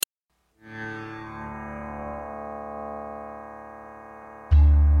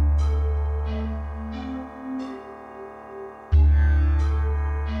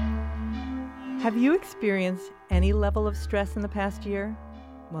Have you experienced any level of stress in the past year?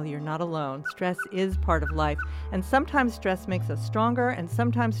 Well, you're not alone. Stress is part of life, and sometimes stress makes us stronger, and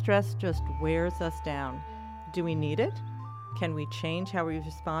sometimes stress just wears us down. Do we need it? Can we change how we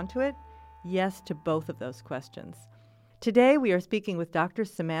respond to it? Yes to both of those questions. Today, we are speaking with Dr.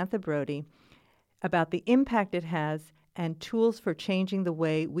 Samantha Brody about the impact it has and tools for changing the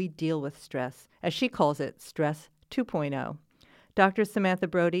way we deal with stress, as she calls it, Stress 2.0. Dr. Samantha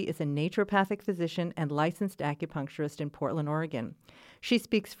Brody is a naturopathic physician and licensed acupuncturist in Portland, Oregon. She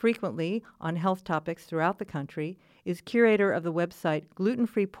speaks frequently on health topics throughout the country, is curator of the website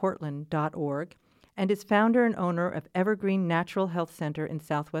glutenfreeportland.org, and is founder and owner of Evergreen Natural Health Center in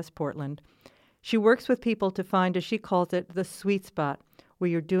Southwest Portland. She works with people to find, as she calls it, the sweet spot, where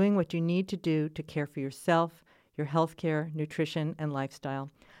you're doing what you need to do to care for yourself, your health care, nutrition, and lifestyle.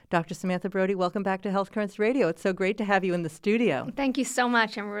 Dr. Samantha Brody, welcome back to Health Currents Radio. It's so great to have you in the studio. Thank you so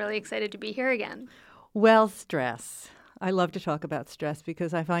much. I'm really excited to be here again. Well, stress. I love to talk about stress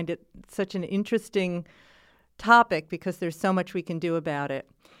because I find it such an interesting topic because there's so much we can do about it.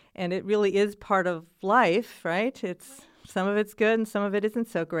 And it really is part of life, right? Some of it's good and some of it isn't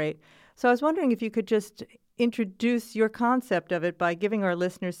so great. So I was wondering if you could just introduce your concept of it by giving our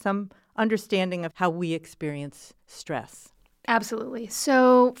listeners some understanding of how we experience stress. Absolutely.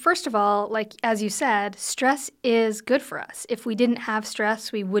 So first of all, as you said, stress is good for us. If we didn't have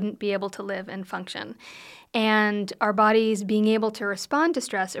stress, we wouldn't be able to live and function. And our bodies being able to respond to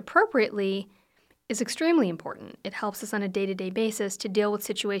stress appropriately is extremely important. It helps us on a day-to-day basis to deal with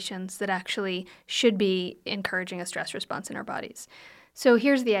situations that actually should be encouraging a stress response in our bodies. So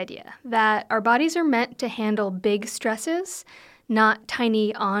here's the idea, that our bodies are meant to handle big stresses, not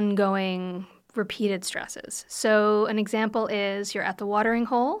tiny, ongoing, repeated stresses. So an example is you're at the watering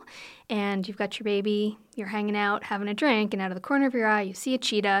hole and you've got your baby, you're hanging out, having a drink, and out of the corner of your eye, you see a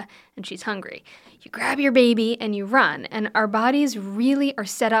cheetah and she's hungry. You grab your baby and you run, and our bodies really are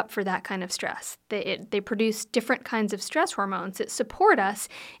set up for that kind of stress. They produce different kinds of stress hormones that support us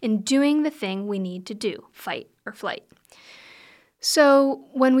in doing the thing we need to do, fight or flight. So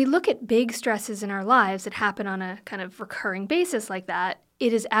when we look at big stresses in our lives that happen on a kind of recurring basis like that,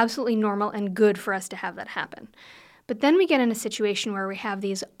 it is absolutely normal and good for us to have that happen. But then we get in a situation where we have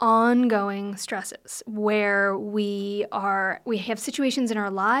these ongoing stresses, where we have situations in our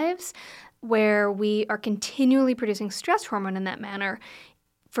lives where we are continually producing stress hormone in that manner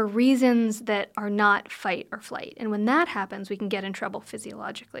for reasons that are not fight or flight. And when that happens, we can get in trouble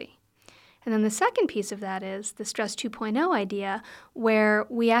physiologically. And then the second piece of that is the Stress 2.0 idea, where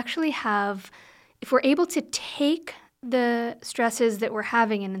we actually have, if we're able to take the stresses that we're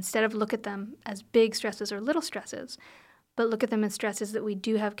having and instead of look at them as big stresses or little stresses, but look at them as stresses that we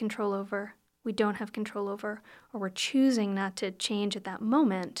do have control over, we don't have control over, or we're choosing not to change at that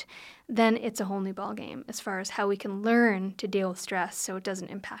moment, then it's a whole new ballgame as far as how we can learn to deal with stress so it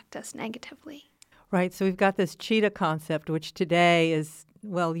doesn't impact us negatively. Right, so we've got this cheetah concept, which today is,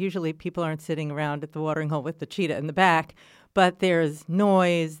 well, usually people aren't sitting around at the watering hole with the cheetah in the back, but there's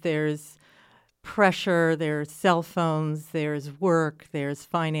noise, there's pressure, there's cell phones, there's work, there's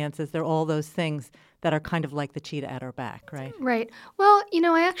finances, there are all those things that are kind of like the cheetah at our back, right? Right. Well,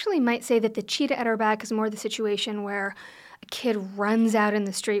 I actually might say that the cheetah at our back is more the situation where a kid runs out in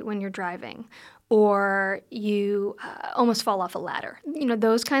the street when you're driving, or you almost fall off a ladder,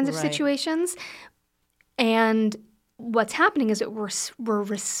 those kinds of situations. And what's happening is that we're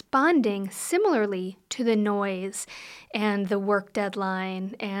responding similarly to the noise and the work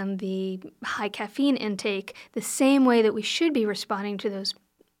deadline and the high caffeine intake the same way that we should be responding to those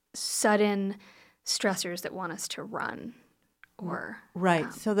sudden stressors that want us to run or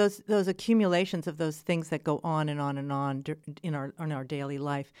right. So those accumulations of those things that go on and on and on in our daily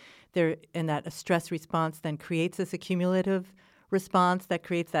life, and that a stress response then creates this accumulative response that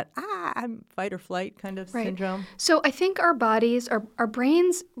creates that fight or flight kind of syndrome. So I think our bodies, our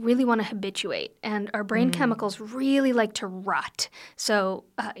brains really want to habituate, and our brain chemicals really like to rut. So,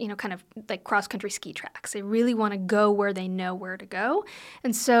 kind of like cross-country ski tracks. They really want to go where they know where to go.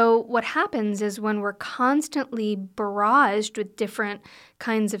 And so what happens is when we're constantly barraged with different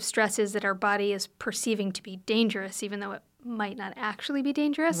kinds of stresses that our body is perceiving to be dangerous, even though it might not actually be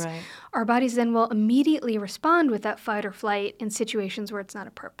dangerous, our bodies then will immediately respond with that fight or flight in situations where it's not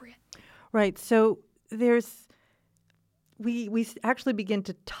appropriate. Right. So we actually begin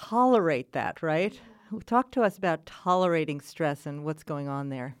to tolerate that, right? Talk to us about tolerating stress and what's going on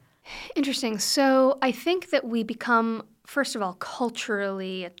there. Interesting. So I think that we become first of all,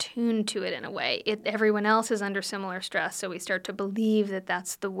 culturally attuned to it in a way. Everyone else is under similar stress, so we start to believe that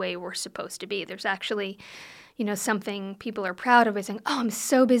that's the way we're supposed to be. There's actually, something people are proud of by saying, oh, I'm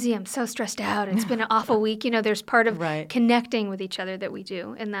so busy, I'm so stressed out, it's been an awful week. There's part of connecting with each other that we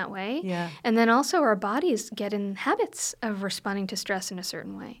do in that way. Yeah. And then also our bodies get in habits of responding to stress in a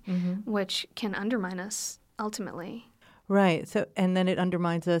certain way, which can undermine us ultimately. Right. So, and then it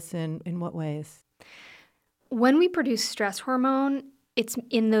undermines us in what ways? When we produce stress hormone, it's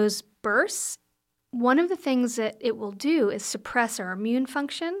in those bursts. One of the things that it will do is suppress our immune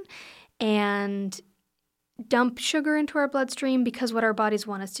function and dump sugar into our bloodstream, because what our bodies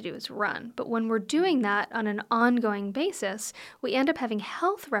want us to do is run. But when we're doing that on an ongoing basis, we end up having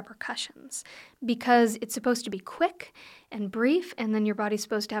health repercussions, because it's supposed to be quick and brief, and then your body's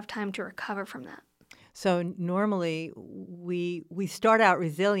supposed to have time to recover from that. So normally we start out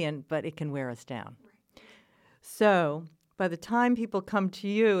resilient, but it can wear us down. Right. So by the time people come to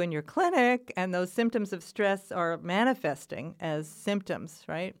you in your clinic and those symptoms of stress are manifesting as symptoms,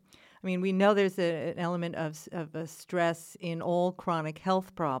 right? I mean, we know there's an element of a stress in all chronic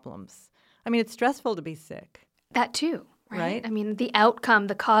health problems. I mean, it's stressful to be sick. That too, right? I mean, the outcome,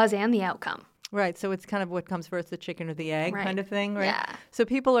 the cause and the outcome. Right. So it's kind of what comes first, the chicken or the egg kind of thing, right? Yeah. So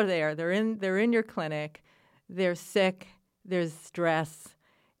people are there. They're in your clinic. They're sick. There's stress.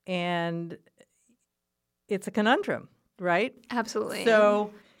 And it's a conundrum, right? Absolutely.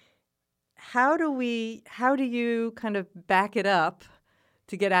 So how do you kind of back it up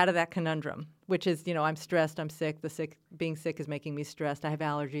to get out of that conundrum, which is, I'm stressed, I'm sick, being sick is making me stressed, I have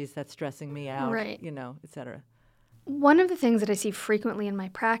allergies, that's stressing me out, right. Et cetera. One of the things that I see frequently in my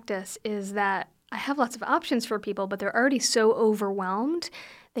practice is that I have lots of options for people, but they're already so overwhelmed,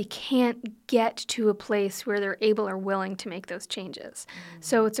 they can't get to a place where they're able or willing to make those changes.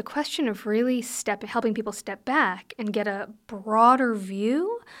 So it's a question of really helping people step back and get a broader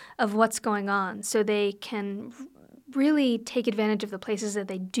view of what's going on, so they can really take advantage of the places that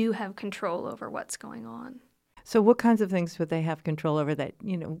they do have control over what's going on. So what kinds of things would they have control over that,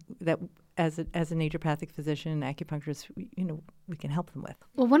 that as a naturopathic physician, acupuncturist, we can help them with?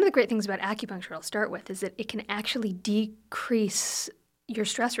 Well, one of the great things about acupuncture, I'll start with, is that it can actually decrease your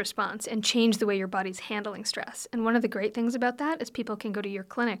stress response and change the way your body's handling stress. And one of the great things about that is people can go to your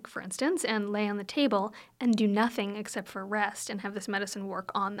clinic, for instance, and lay on the table and do nothing except for rest and have this medicine work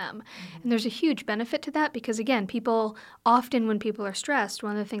on them. And there's a huge benefit to that, because, again, people often, when people are stressed,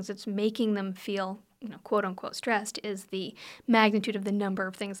 one of the things that's making them feel quote unquote stressed is the magnitude of the number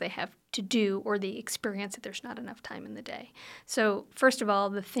of things they have to do, or the experience that there's not enough time in the day. So first of all,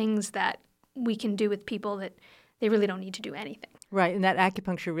 the things that we can do with people that they really don't need to do anything. Right, and that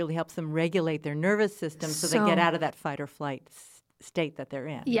acupuncture really helps them regulate their nervous system so they get out of that fight or flight state that they're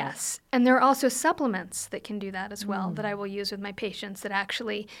in. Yes, right? And there are also supplements that can do that as well that I will use with my patients that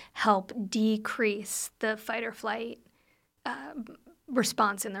actually help decrease the fight or flight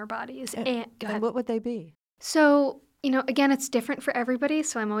response in their bodies. And what would they be? So, again, it's different for everybody,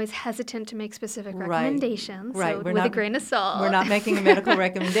 so I'm always hesitant to make specific recommendations. Right. So with a grain of salt. We're not making a medical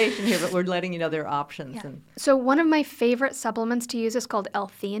recommendation here, but we're letting you know there are options. Yeah. So one of my favorite supplements to use is called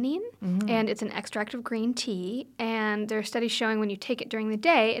L-theanine, and it's an extract of green tea. And there are studies showing when you take it during the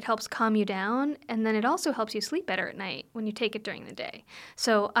day, it helps calm you down, and then it also helps you sleep better at night when you take it during the day.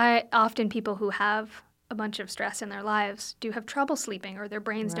 So people who have a bunch of stress in their lives do have trouble sleeping, or their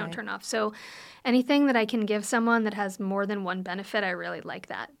brains don't turn off. So anything that I can give someone that has more than one benefit, I really like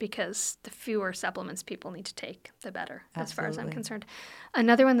that, because the fewer supplements people need to take, the better, as far as I'm concerned.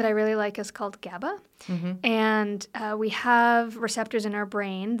 Another one that I really like is called GABA. And we have receptors in our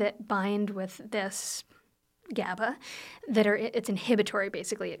brain that bind with this GABA it's inhibitory,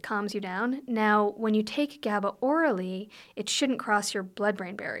 basically. It calms you down. Now, when you take GABA orally, it shouldn't cross your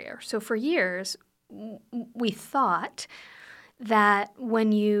blood-brain barrier. So for years, we thought that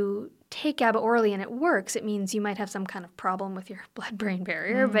when you take GABA orally and it works, it means you might have some kind of problem with your blood-brain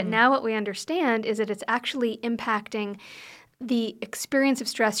barrier. But now what we understand is that it's actually impacting the experience of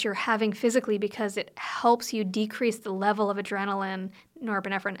stress you're having physically, because it helps you decrease the level of adrenaline,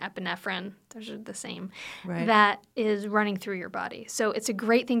 norepinephrine, epinephrine, those are the same, that is running through your body. So it's a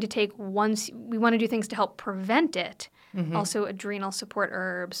great thing to take once. We want to do things to help prevent it. Also adrenal support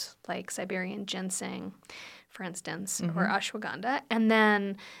herbs like Siberian ginseng, for instance, or ashwagandha. And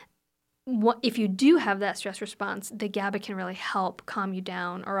then if you do have that stress response, the GABA can really help calm you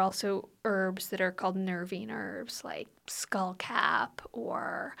down, or also herbs that are called nervine herbs like skullcap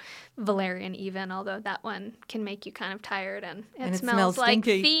or valerian even, although that one can make you kind of tired and it smells like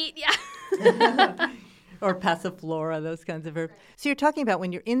stinky. feet. Yeah. or passiflora, those kinds of herbs. So you're talking about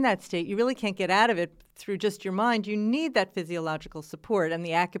when you're in that state, you really can't get out of it through just your mind. You need that physiological support, and the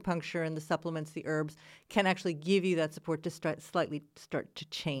acupuncture and the supplements, the herbs, can actually give you that support to slightly start to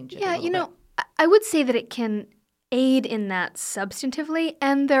change it a little bit. I would say that it can aid in that substantively,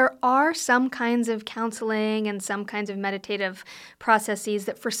 and there are some kinds of counseling and some kinds of meditative processes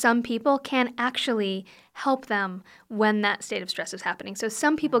that for some people can actually help them when that state of stress is happening. So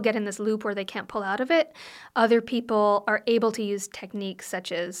some people get in this loop where they can't pull out of it. Other people are able to use techniques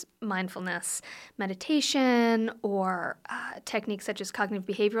such as mindfulness meditation or techniques such as cognitive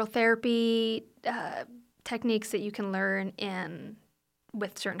behavioral therapy, techniques that you can learn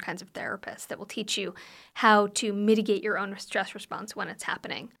with certain kinds of therapists that will teach you how to mitigate your own stress response when it's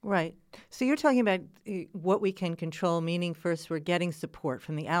happening. Right. So you're talking about what we can control, meaning first we're getting support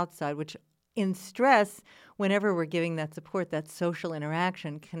from the outside, which in stress, whenever we're giving that support, that social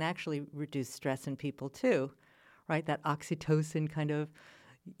interaction can actually reduce stress in people too, right? That oxytocin kind of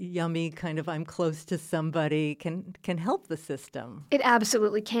yummy kind of I'm close to somebody can help the system. It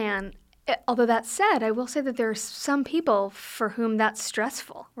absolutely can. Although that said, I will say that there are some people for whom that's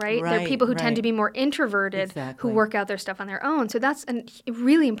stressful, right? There are people who tend to be more introverted who work out their stuff on their own. So that's a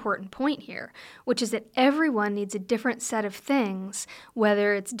really important point here, which is that everyone needs a different set of things,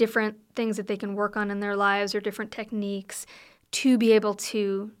 whether it's different things that they can work on in their lives or different techniques to be able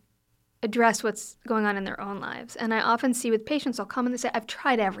to address what's going on in their own lives. And I often see with patients, I'll come and they say, I've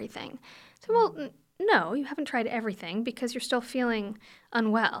tried everything. So, well, no, you haven't tried everything because you're still feeling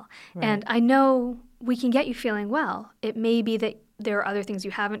unwell. Right. And I know we can get you feeling well. It may be that there are other things you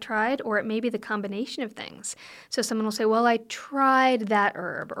haven't tried, or it may be the combination of things. So someone will say, well, I tried that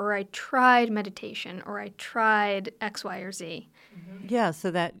herb, or I tried meditation, or I tried X, Y, or Z. Mm-hmm. Yeah, so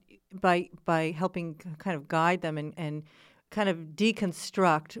that by helping kind of guide them and kind of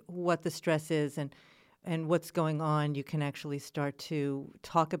deconstruct what the stress is and what's going on, you can actually start to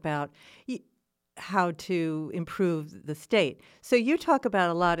talk about how to improve the state. So you talk about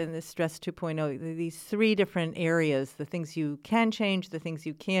a lot in this Stress 2.0, these three different areas, the things you can change, the things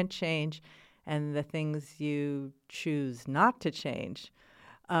you can't change, and the things you choose not to change.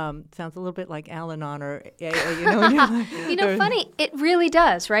 Sounds a little bit like Al-Anon or funny, it really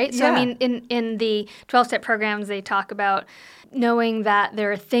does, right? So, yeah. I mean, in the 12-step programs, they talk about knowing that there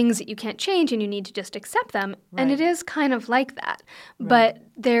are things that you can't change and you need to just accept them. Right. And it is kind of like that. Right. But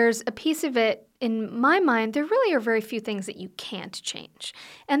there's a piece of it, in my mind, there really are very few things that you can't change.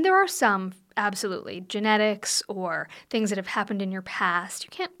 And there are some, absolutely, genetics or things that have happened in your past. You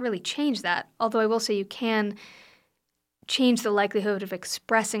can't really change that, although I will say you can change the likelihood of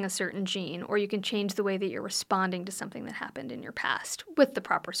expressing a certain gene, or you can change the way that you're responding to something that happened in your past with the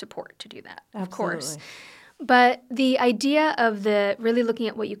proper support to do that, Absolutely. Of course. But the idea of the really looking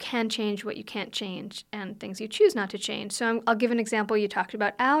at what you can change, what you can't change, and things you choose not to change. So I'll give an example. You talked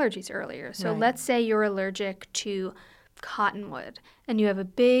about allergies earlier. So Let's say you're allergic to cottonwood, and you have a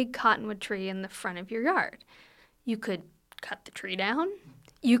big cottonwood tree in the front of your yard. You could cut the tree down.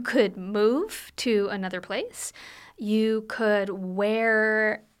 You could move to another place. You could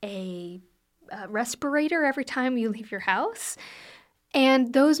wear a respirator every time you leave your house.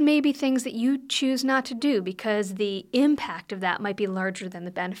 And those may be things that you choose not to do because the impact of that might be larger than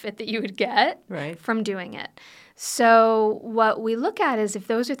the benefit that you would get from doing it. So what we look at is if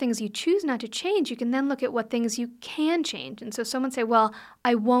those are things you choose not to change, you can then look at what things you can change. And so someone say, well,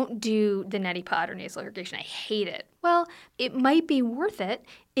 I won't do the neti pot or nasal irrigation. I hate it. Well, it might be worth it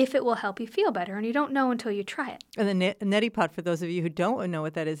if it will help you feel better, and you don't know until you try it. And the neti pot, for those of you who don't know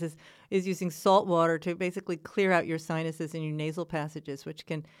what that is using salt water to basically clear out your sinuses and your nasal passages, which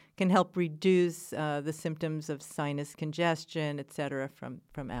can help reduce the symptoms of sinus congestion, et cetera, from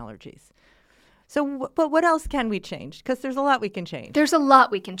allergies. So, but what else can we change? Because there's a lot we can change. There's a lot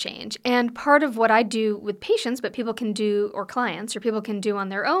we can change. And part of what I do with patients, but people can do, or clients, or people can do on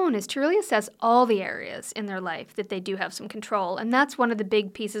their own, is to really assess all the areas in their life that they do have some control. And that's one of the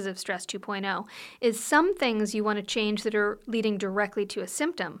big pieces of Stress 2.0, is some things you want to change that are leading directly to a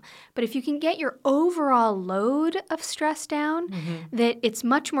symptom. But if you can get your overall load of stress down, that it's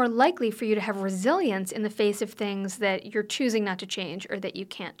much more likely for you to have resilience in the face of things that you're choosing not to change or that you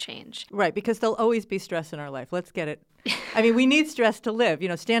can't change. Right, because they'll always be stress in our life. Let's get it. I mean, we need stress to live.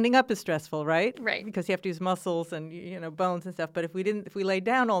 Standing up is stressful, right? Right. Because you have to use muscles and bones and stuff. But if we laid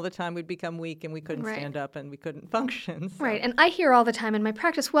down all the time, we'd become weak and we couldn't stand up and we couldn't function. So. Right. And I hear all the time in my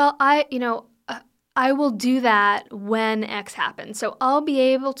practice, well, I will do that when X happens. So I'll be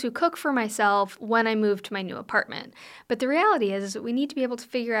able to cook for myself when I move to my new apartment. But the reality is that we need to be able to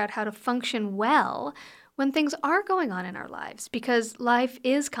figure out how to function well when things are going on in our lives, because life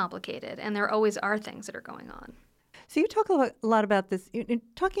is complicated and there always are things that are going on. So you talk a lot about this,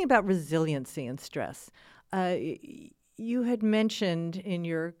 talking about resiliency and stress. You had mentioned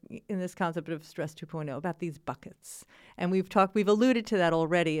in this concept of Stress 2.0 about these buckets, and we've alluded to that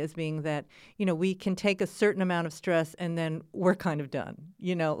already as being that we can take a certain amount of stress and then we're kind of done.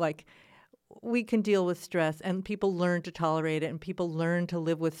 Like we can deal with stress, and people learn to tolerate it, and people learn to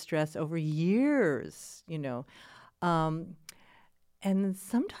live with stress over years. And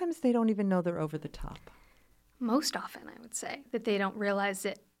sometimes they don't even know they're over the top. Most often, I would say, that they don't realize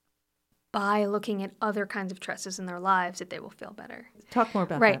it by looking at other kinds of stresses in their lives that they will feel better. Talk more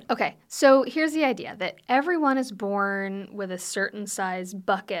about that. Right. Okay. So here's the idea that everyone is born with a certain size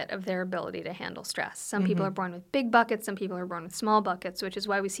bucket of their ability to handle stress. Some people are born with big buckets. Some people are born with small buckets, which is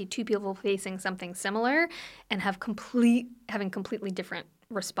why we see two people facing something similar and having completely different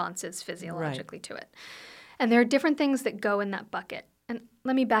responses physiologically to it. And there are different things that go in that bucket. And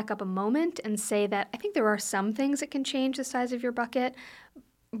let me back up a moment and say that I think there are some things that can change the size of your bucket.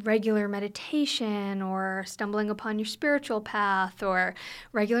 Regular meditation or stumbling upon your spiritual path or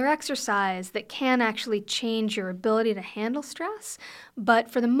regular exercise that can actually change your ability to handle stress. But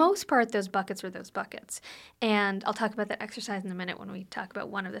for the most part, those buckets are those buckets. And I'll talk about that exercise in a minute when we talk about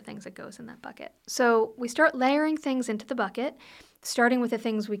one of the things that goes in that bucket. So we start layering things into the bucket, starting with the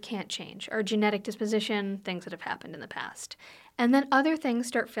things we can't change, our genetic disposition, things that have happened in the past. And then other things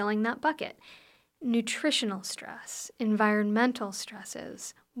start filling that bucket. Nutritional stress, environmental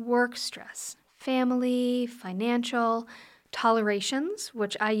stresses, work stress, family, financial, tolerations,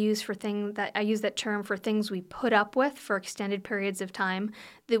 which I use that term for things we put up with for extended periods of time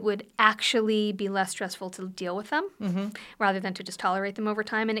that would actually be less stressful to deal with them rather than to just tolerate them over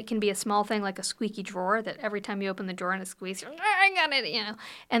time. And it can be a small thing like a squeaky drawer that every time you open the drawer and it squeaks, I got it,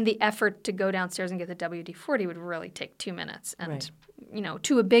 And the effort to go downstairs and get the WD-40 would really take 2 minutes. And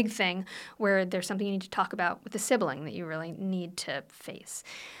to a big thing where there's something you need to talk about with a sibling that you really need to face.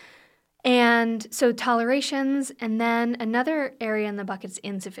 And so tolerations, and then another area in the bucket is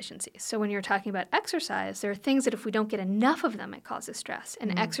insufficiencies. So when you're talking about exercise, there are things that if we don't get enough of them, it causes stress.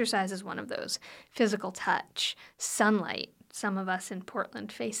 And exercise is one of those. Physical touch, sunlight. Some of us in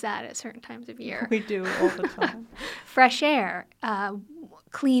Portland face that at certain times of year. We do all the time. Fresh air,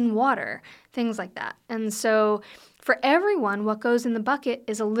 clean water, things like that. And so for everyone, what goes in the bucket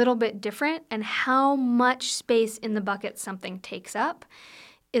is a little bit different, and how much space in the bucket something takes up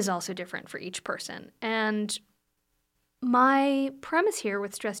is also different for each person. And my premise here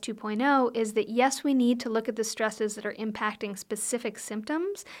with Stress 2.0 is that yes, we need to look at the stresses that are impacting specific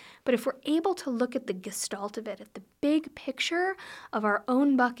symptoms, but if we're able to look at the gestalt of it, at the big picture of our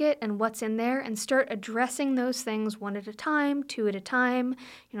own bucket and what's in there, and start addressing those things one at a time, two at a time,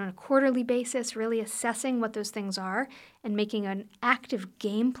 on a quarterly basis, really assessing what those things are and making an active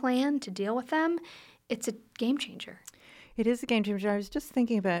game plan to deal with them, it's a game changer. It is a game changer. I was just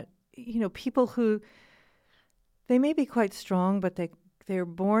thinking about, people who, they may be quite strong, but they're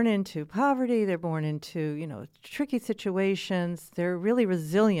born into poverty. They're born into, tricky situations. They're really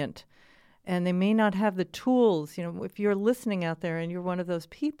resilient, and they may not have the tools. If you're listening out there and you're one of those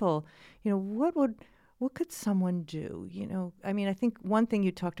people, what could someone do? I think one thing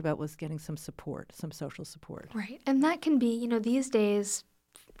you talked about was getting some support, some social support. Right. And that can be, these days,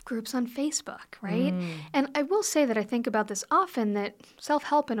 groups on Facebook, right? And I will say that I think about this often, that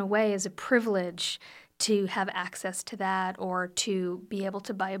self-help in a way is a privilege to have access to that, or to be able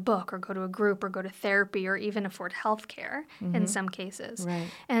to buy a book or go to a group or go to therapy or even afford health care in some cases. Right.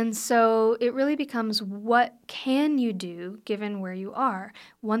 And so it really becomes, what can you do given where you are?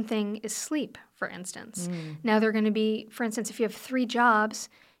 One thing is sleep, for instance. Now they're going to be, for instance, if you have 3 jobs,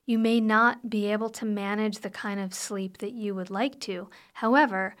 you may not be able to manage the kind of sleep that you would like to.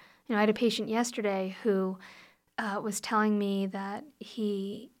 However, I had a patient yesterday who was telling me that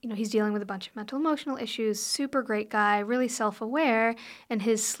he's dealing with a bunch of mental emotional issues, super great guy, really self-aware, and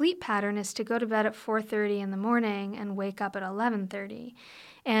his sleep pattern is to go to bed at 4:30 in the morning and wake up at 11:30.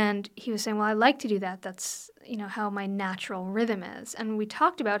 And he was saying, well, I like to do that. That's, how my natural rhythm is. And we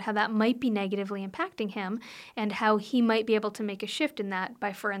talked about how that might be negatively impacting him and how he might be able to make a shift in that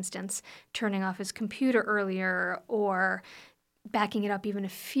by, for instance, turning off his computer earlier or backing it up even a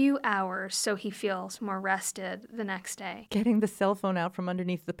few hours so he feels more rested the next day. Getting the cell phone out from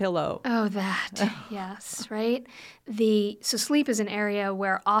underneath the pillow. Oh, that. Yes, right? So sleep is an area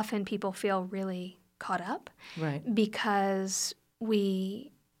where often people feel really caught up. Right. Because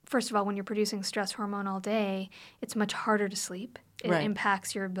first of all, when you're producing stress hormone all day, it's much harder to sleep. It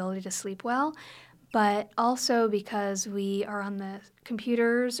impacts your ability to sleep well. but also because we are on the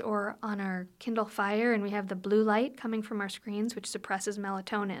computers or on our Kindle Fire and we have the blue light coming from our screens, which suppresses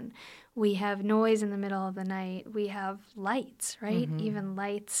melatonin. We have noise in the middle of the night. We have lights, right? Mm-hmm. Even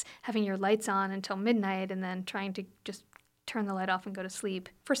lights, having your lights on until midnight and then trying to just turn the light off and go to sleep,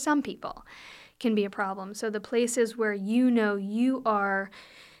 for some people, can be a problem. So the places where you know you are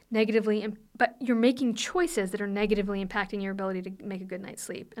but you're making choices that are negatively impacting your ability to make a good night's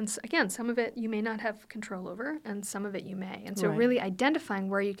sleep. And again, some of it you may not have control over, and some of it you may. And so really identifying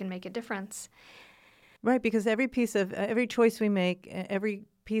where you can make a difference. Right, because every choice we make, every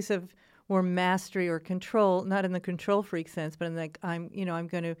piece of more mastery or control, not in the control freak sense, but in like I'm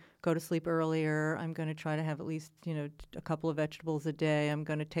going to go to sleep earlier. I'm going to try to have at least, a couple of vegetables a day. I'm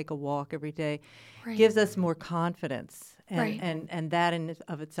going to take a walk every day. Right. Gives us more confidence. And, right. and that in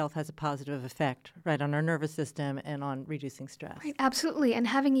of itself has a positive effect, right, on our nervous system and on reducing stress. Right, absolutely. And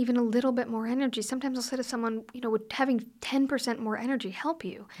having even a little bit more energy. Sometimes I'll say to someone, would having 10% more energy help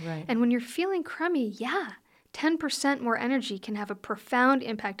you? Right. And when you're feeling crummy, 10% more energy can have a profound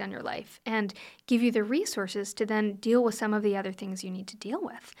impact on your life and give you the resources to then deal with some of the other things you need to deal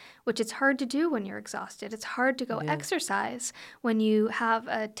with, which it's hard to do when you're exhausted. It's hard to go exercise when you have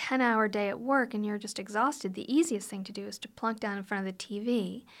a 10-hour day at work and you're just exhausted. The easiest thing to do is to plunk down in front of the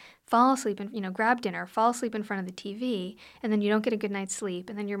TV, fall asleep and grab dinner, fall asleep in front of the TV, and then you don't get a good night's sleep,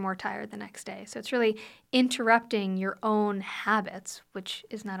 and then you're more tired the next day. So it's really interrupting your own habits, which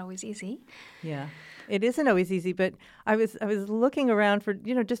is not always easy. Yeah. It isn't always easy, but I was looking around for,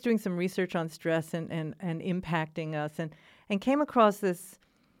 just doing some research on stress and impacting us and came across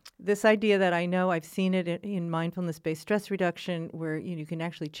this idea that I know I've seen it in mindfulness-based stress reduction, where you can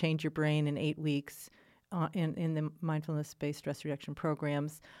actually change your brain in 8 weeks in the mindfulness-based stress reduction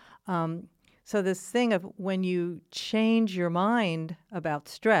programs. So this thing of when you change your mind about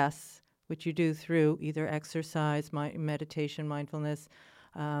stress, which you do through either exercise, meditation, mindfulness,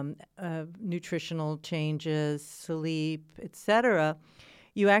 nutritional changes, sleep, etc.,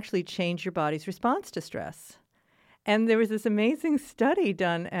 you actually change your body's response to stress. And there was this amazing study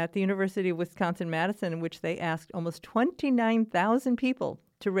done at the University of Wisconsin-Madison in which they asked almost 29,000 people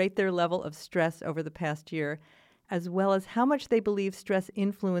to rate their level of stress over the past year, as well as how much they believe stress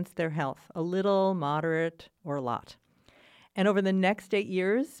influenced their health, a little, moderate, or a lot. And over the next 8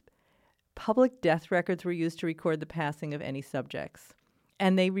 years, public death records were used to record the passing of any subjects.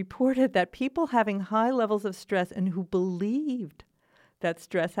 And they reported that people having high levels of stress and who believed that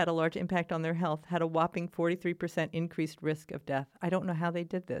stress had a large impact on their health had a whopping 43% increased risk of death. I don't know how they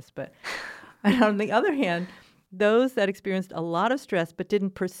did this, but on the other hand, those that experienced a lot of stress but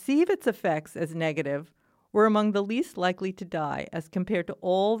didn't perceive its effects as negative were among the least likely to die as compared to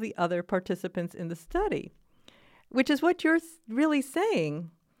all the other participants in the study, which is what you're really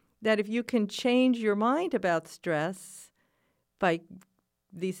saying, that if you can change your mind about stress by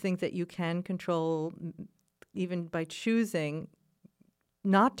these things that you can control, even by choosing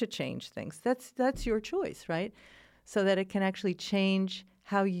not to change things. That's your choice, right? So that it can actually change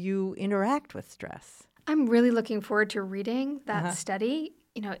how you interact with stress. I'm really looking forward to reading that study.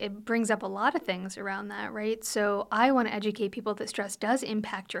 It brings up a lot of things around that, right? So I want to educate people that stress does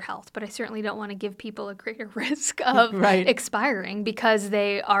impact your health, but I certainly don't want to give people a greater risk of expiring because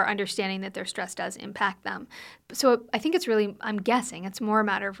they are understanding that their stress does impact them. So I think I'm guessing it's more a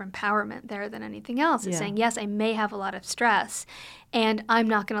matter of empowerment there than anything else. It's saying, yes, I may have a lot of stress, and I'm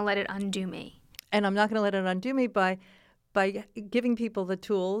not going to let it undo me. And I'm not going to let it undo me by giving people the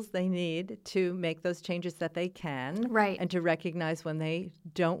tools they need to make those changes that they can. Right. And to recognize when they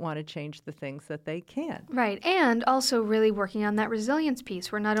don't want to change the things that they can. Right. And also really working on that resilience piece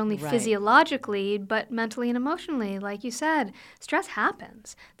where not only physiologically, but mentally and emotionally, like you said, stress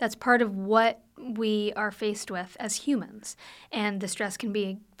happens. That's part of what we are faced with as humans. And the stress can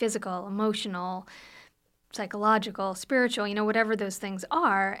be physical, emotional, psychological, spiritual, whatever those things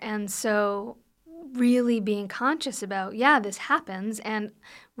are. And so really being conscious about, this happens, and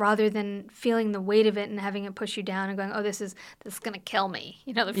rather than feeling the weight of it and having it push you down and going, oh, this is going to kill me.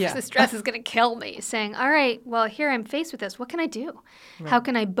 The stress is going to kill me. Saying, all right, well, here I'm faced with this. What can I do? Right. How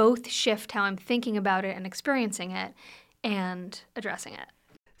can I both shift how I'm thinking about it and experiencing it and addressing it?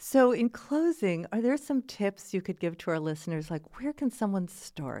 So in closing, are there some tips you could give to our listeners? Like, where can someone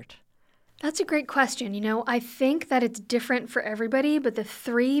start? That's a great question. I think that it's different for everybody, but the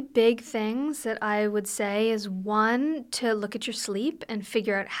three big things that I would say is one, to look at your sleep and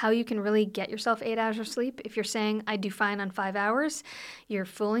figure out how you can really get yourself 8 hours of sleep. If you're saying, I do fine on 5 hours, you're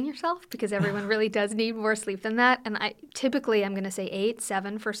fooling yourself because everyone really does need more sleep than that. And I'm going to say 8,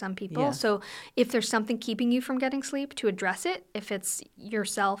 7 for some people. Yes. So if there's something keeping you from getting sleep, to address it. If it's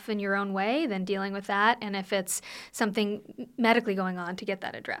yourself in your own way, then dealing with that. And if it's something medically going on, to get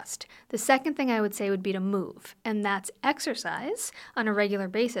that addressed. The second thing I would say would be to move, and that's exercise on a regular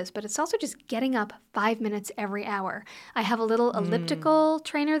basis, but it's also just getting up 5 minutes every hour. I have a little elliptical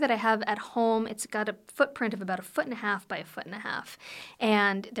trainer that I have at home. It's got a footprint of about 1.5 by 1.5 feet,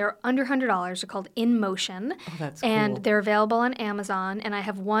 and they're under $100. They're called InMotion. Oh, that's cool. And they're available on Amazon, and I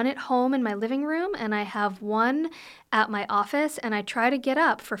have one at home in my living room, and I have one at my office, and I try to get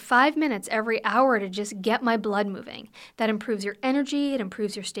up for 5 minutes every hour to just get my blood moving. That improves your energy, it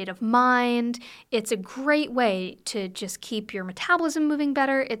improves your state of mind. It's a great way to just keep your metabolism moving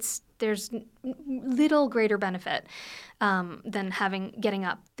better. There's little greater benefit than getting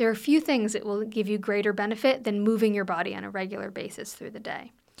up. There are a few things that will give you greater benefit than moving your body on a regular basis through the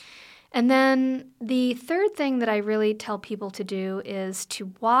day. And then the third thing that I really tell people to do is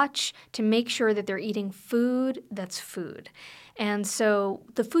to watch to make sure that they're eating food that's food. And so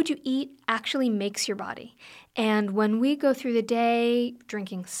the food you eat actually makes your body. And when we go through the day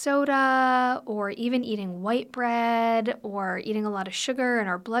drinking soda or even eating white bread or eating a lot of sugar and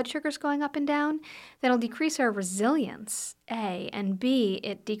our blood sugar's going up and down, that'll decrease our resilience, A, and B,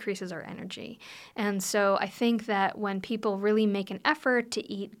 it decreases our energy. And so I think that when people really make an effort to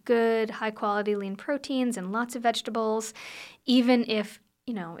eat good, high-quality lean proteins and lots of vegetables, even if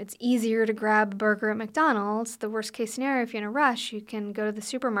it's easier to grab a burger at McDonald's. The worst case scenario, if you're in a rush, you can go to the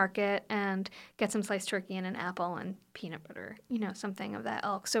supermarket and get some sliced turkey and an apple and peanut butter, something of that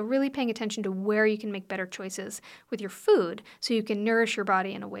ilk. So really paying attention to where you can make better choices with your food so you can nourish your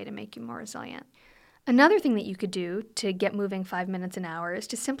body in a way to make you more resilient. Another thing that you could do to get moving 5 minutes an hour is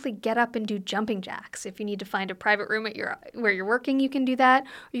to simply get up and do jumping jacks. If you need to find a private room where you're working, you can do that.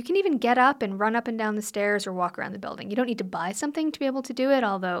 Or you can even get up and run up and down the stairs or walk around the building. You don't need to buy something to be able to do it,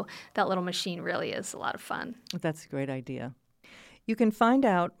 although that little machine really is a lot of fun. That's a great idea. You can find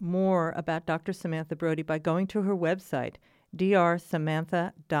out more about Dr. Samantha Brody by going to her website,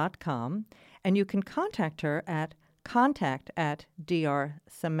 drsamantha.com, and you can contact her at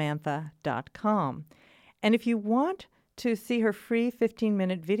contact@drsamantha.com. And if you want to see her free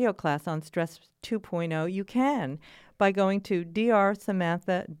 15-minute video class on Stress 2.0, you can by going to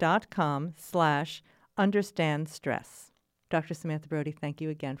drsamantha.com/understandstress. Dr. Samantha Brody, thank you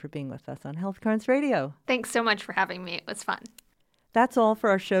again for being with us on Health Currents Radio. Thanks so much for having me. It was fun. That's all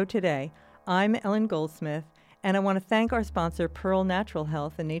for our show today. I'm Ellen Goldsmith, and I want to thank our sponsor, Pearl Natural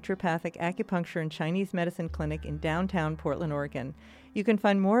Health, a naturopathic acupuncture and Chinese medicine clinic in downtown Portland, Oregon. You can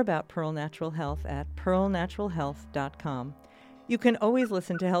find more about Pearl Natural Health at pearlnaturalhealth.com. You can always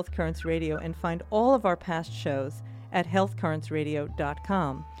listen to Health Currents Radio and find all of our past shows at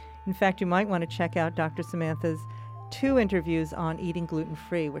healthcurrentsradio.com. In fact, you might want to check out Dr. Samantha's 2 interviews on eating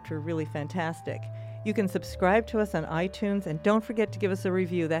gluten-free, which are really fantastic. You can subscribe to us on iTunes, and don't forget to give us a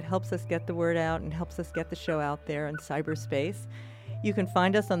review. That helps us get the word out and helps us get the show out there in cyberspace. You can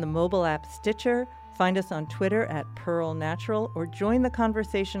find us on the mobile app Stitcher, find us on Twitter at Pearl Natural, or join the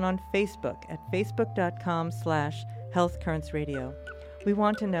conversation on Facebook at facebook.com/healthcurrentsradio. We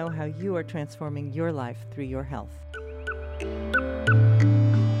want to know how you are transforming your life through your health.